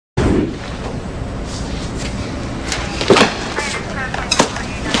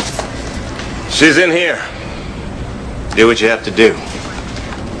She's in here. Do what you have to do.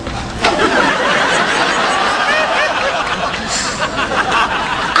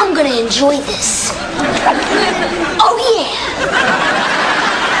 I'm gonna enjoy this. Oh, yeah.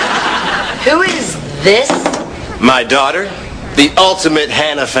 Who is this? My daughter, the ultimate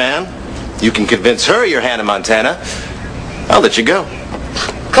Hannah fan. You can convince her you're Hannah Montana. I'll let you go.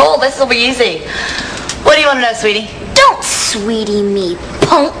 Cool, this will be easy. What do you want to know, sweetie? Don't sweetie me,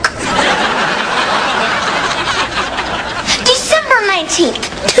 punk. December 19th,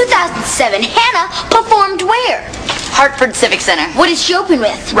 2007, Hannah performed where? Hartford Civic Center. What did she open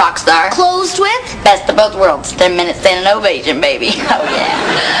with? Rockstar. Closed with? Best of both worlds. 10 minutes standing ovation, baby. Oh,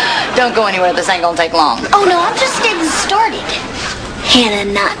 yeah. Don't go anywhere. This ain't gonna take long. Oh, no, I'm just getting started.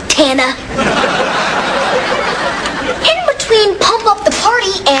 Hannah, not Tana. In between Pump Up the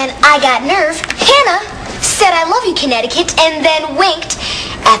Party and I Got Nerve, Hannah said I love you, Connecticut, and then winked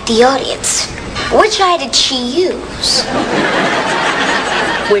at the audience. Which eye did she use?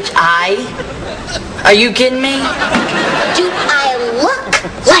 Which eye? Are you kidding me? Do I look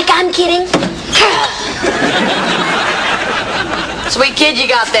like I'm kidding? Sweet kid you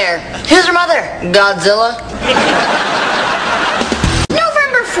got there. Who's her mother? Godzilla?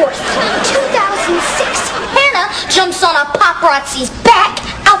 November 4th, 2006, Hannah jumps on a paparazzi's back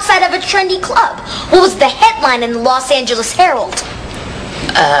outside of a trendy club. What was the headline in the Los Angeles Herald?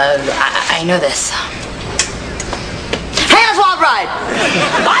 I know this. Hannah's Wild Ride!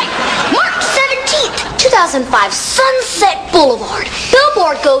 Bye! March 17th, 2005, Sunset Boulevard.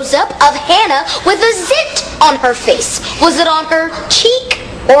 Billboard goes up of Hannah with a zit on her face. Was it on her cheek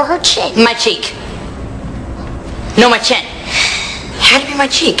or her chin? My cheek. No, my chin. Had to be my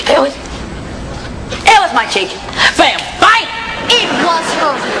cheek. It was my cheek. Bam! Bye! It was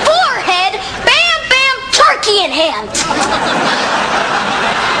her forehead. Bam, bam, turkey in hand.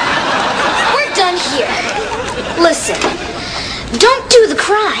 We're done here. Listen, don't do the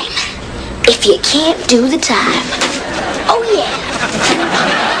crime if you can't do the time. Oh, yeah.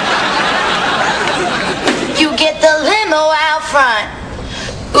 You get the limo out front.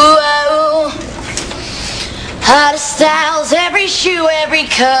 Ooh, hottest styles, every shoe, every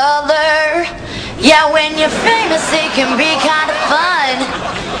color. Yeah, when you're famous, it can be kind of fun.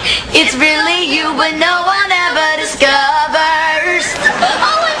 It's really you, but no one ever discovers.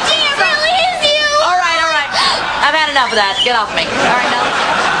 OMG, it really is you! All right. I've had enough of that. Get off me. All right, now.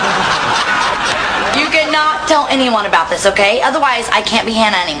 You cannot tell anyone about this, okay? Otherwise, I can't be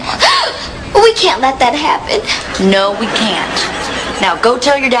Hannah anymore. We can't let that happen. No, we can't. Now, go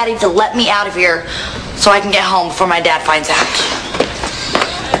tell your daddy to let me out of here so I can get home before my dad finds out.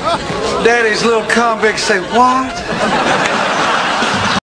 Daddy's little convict say, what?